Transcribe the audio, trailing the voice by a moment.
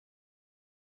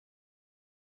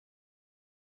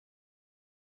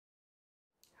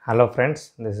Hello friends,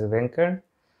 this is Venkat.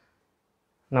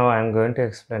 Now I am going to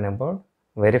explain about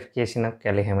verification of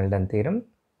Cayley-Hamilton theorem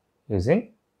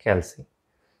using calci.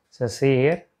 So see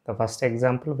here, the first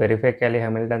example, verify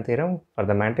Cayley-Hamilton theorem for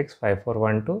the matrix 5, 4,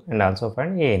 1, 2 and also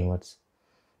find A inverse.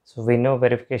 So we know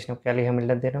verification of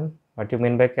Cayley-Hamilton theorem. What do you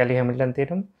mean by Cayley-Hamilton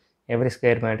theorem? Every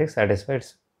square matrix satisfies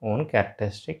its own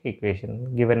characteristic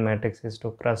equation. Given matrix is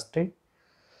 2 cross 3.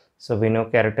 So we know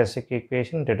characteristic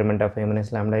equation, determinant of A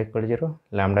minus lambda equal to 0,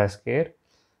 lambda square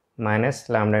minus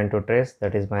lambda into trace,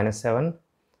 that is minus 7,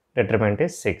 determinant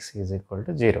is 6 is equal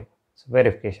to 0. So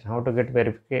verification, how to get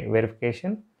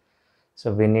verification?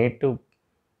 So we need to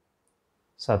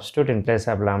substitute in place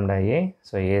of lambda A,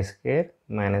 so A square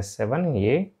minus 7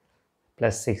 A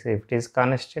plus 6. If it is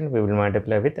constant, we will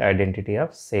multiply with identity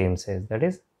of same size, that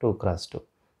is 2 cross 2.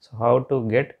 So how to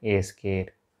get A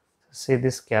square? So see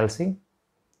this calci.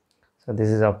 So this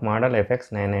is of model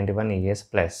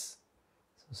fx-991ES plus.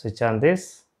 So switch on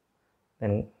this,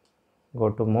 then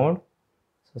go to mode.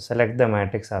 So select the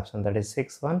matrix option, that is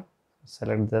 6 1.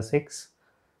 Select the 6.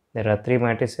 There are 3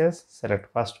 matrices.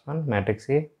 Select first one, matrix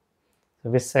A. So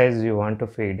which size you want to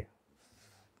feed?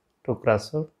 2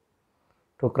 cross 2.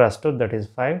 2 cross 2, that is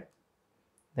 5.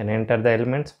 Then enter the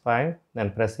elements 5.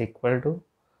 Then press equal to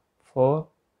 4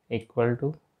 equal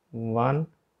to 1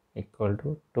 equal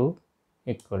to 2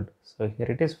 equal to. So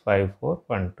here it is 5 4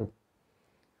 1 2.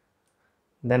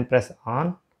 Then press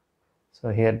on. So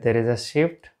here there is a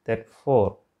shift, then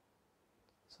 4.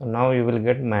 So now you will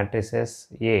get matrices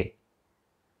A.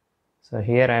 So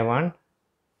here I want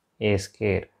A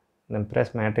square. Then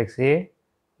press matrix A.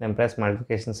 Then press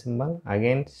multiplication symbol.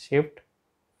 Again shift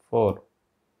 4.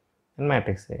 And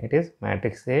matrix A. It is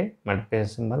matrix A, multiplication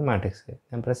symbol, matrix A.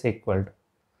 Then press equal to.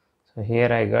 So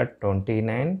here I got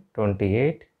 29,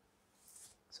 28.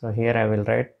 So here I will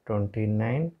write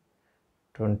 29,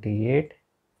 28.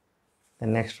 The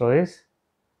next row is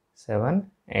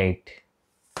 7, 8.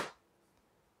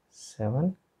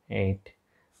 7, 8.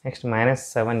 Next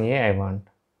minus 7A I want.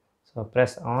 So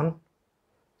press on,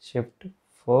 shift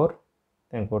 4,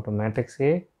 then go to matrix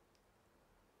A,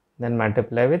 then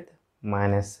multiply with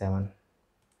minus 7.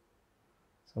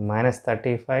 So minus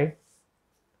 35,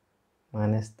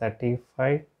 minus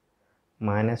 35,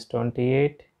 minus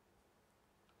 28,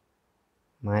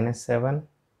 minus 7,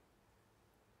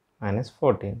 minus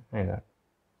 14 I got.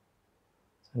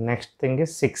 So next thing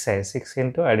is 6 size. 6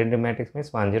 into identity matrix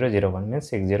means 1001 means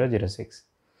 6006.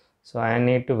 So I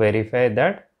need to verify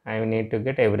that I need to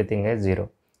get everything as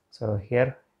 0. So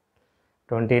here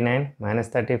 29 minus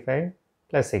 35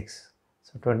 plus 6.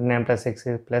 So 29 plus 6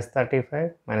 is plus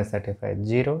 35 minus 35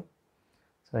 0.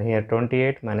 So here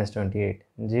 28 minus 28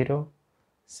 0.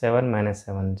 7 minus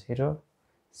 7 0.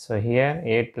 So here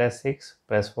 8 plus 6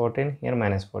 plus 14, here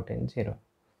minus 14 0.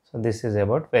 So this is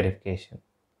about verification.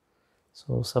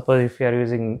 So suppose if you are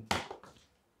using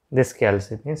this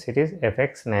calci, means it is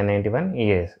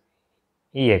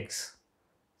fx-991EX.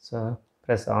 So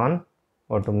press on,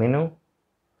 go to menu.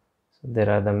 So there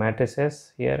are the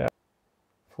matrices here.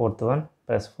 Fourth one,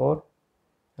 press 4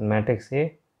 and matrix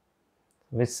A.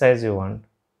 Which size you want?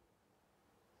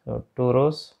 So 2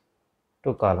 rows,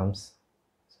 2 columns.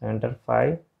 So enter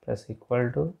 5, press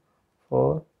equal to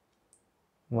 4,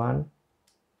 1,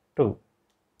 2.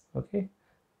 Okay.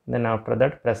 Then after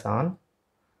that press on.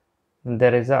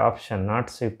 There is a option,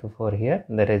 not shift 4 here.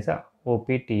 There is a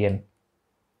OPTN.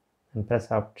 And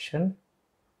press option,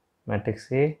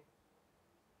 matrix A,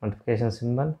 multiplication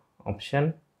symbol,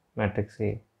 option, matrix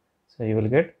A. So you will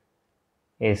get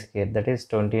A square, that is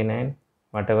 29.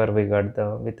 Whatever we got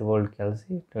the with old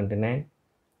calci, 29,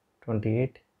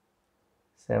 28,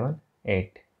 7,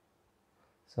 8.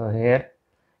 So here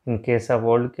in case of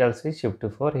old calci, shift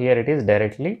 4, here it is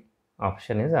directly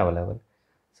option is available.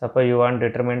 Suppose you want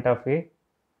determinant of A.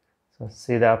 So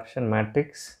see the option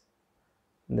matrix,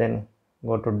 then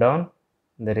go to down,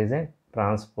 there is a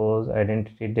transpose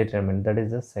identity determinant, that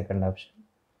is the second option.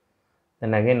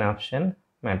 Then again option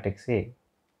matrix A.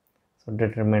 So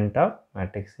determinant of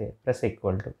matrix A, press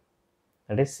equal to,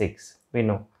 that is 6. We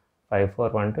know 5 4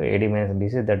 1 2 AD minus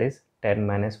BC, that is 10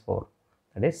 minus 4,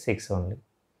 that is 6 only.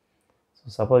 So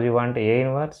suppose you want A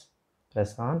inverse,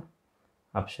 press on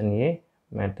option A,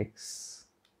 matrix.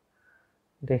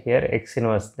 Here X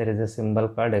inverse, there is a symbol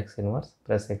called X inverse,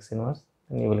 press X inverse,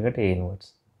 and you will get A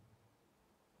inverse.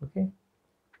 Okay.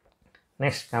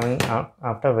 Next, coming up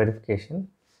after verification,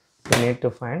 we need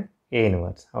to find A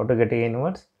inverse. How to get A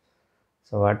inverse?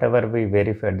 So whatever we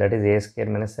verified, that is A square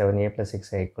minus 7A plus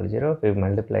 6A equal to 0, we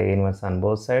multiply A inverse on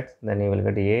both sides, then you will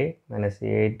get A minus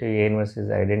A into A inverse is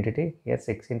identity. Here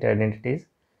 6 into identity is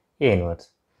A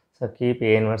inverse. So keep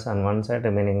A inverse on one side,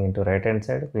 remaining into right hand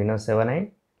side. We know 7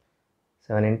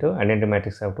 into identity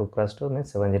matrix of 2 cross 2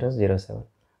 means 7007.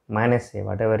 Minus A,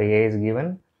 whatever A is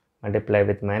given, multiply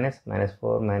with minus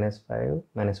 4, minus 5,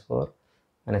 minus 4,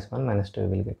 minus 1, minus 2 you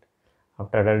will get.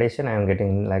 After addition, I am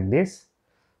getting like this.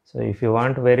 So if you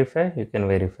want to verify, you can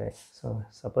verify. So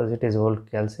suppose it is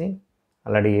old Cayley,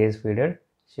 already A is fed,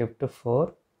 shift to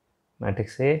 4,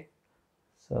 matrix A.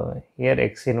 So here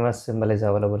x inverse symbol is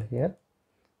available here,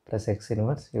 plus x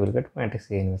inverse, you will get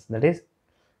matrix A inverse. That is,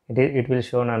 it will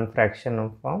show on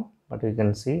fraction form, but you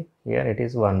can see here it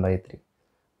is 1 by 3.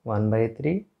 1 by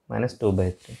 3 minus 2 by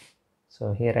 3.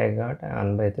 So here I got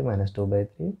 1 by 3 minus 2 by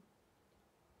 3.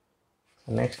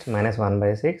 So next minus 1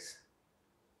 by 6,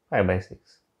 5 by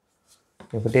 6.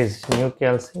 If it is new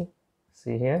Cayley,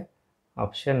 see here,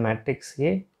 option matrix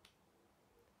A,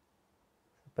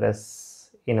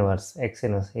 press inverse, x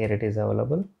inverse, here it is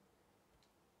available.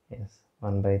 Yes,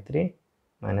 1 by 3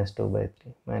 minus 2 by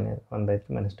 3, minus 1 by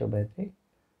 3 minus 2 by 3,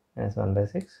 minus 1 by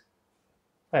 6,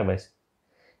 5 by 6.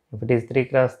 If it is 3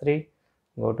 cross 3,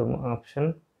 go to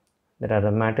option, there are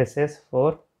the matrices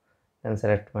 4, then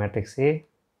select matrix A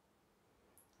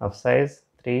of size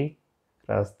 3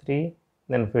 cross 3,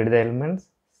 then feed the elements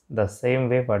the same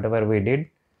way whatever we did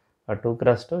for 2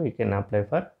 cross 2, you can apply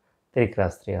for 3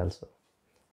 cross 3 also.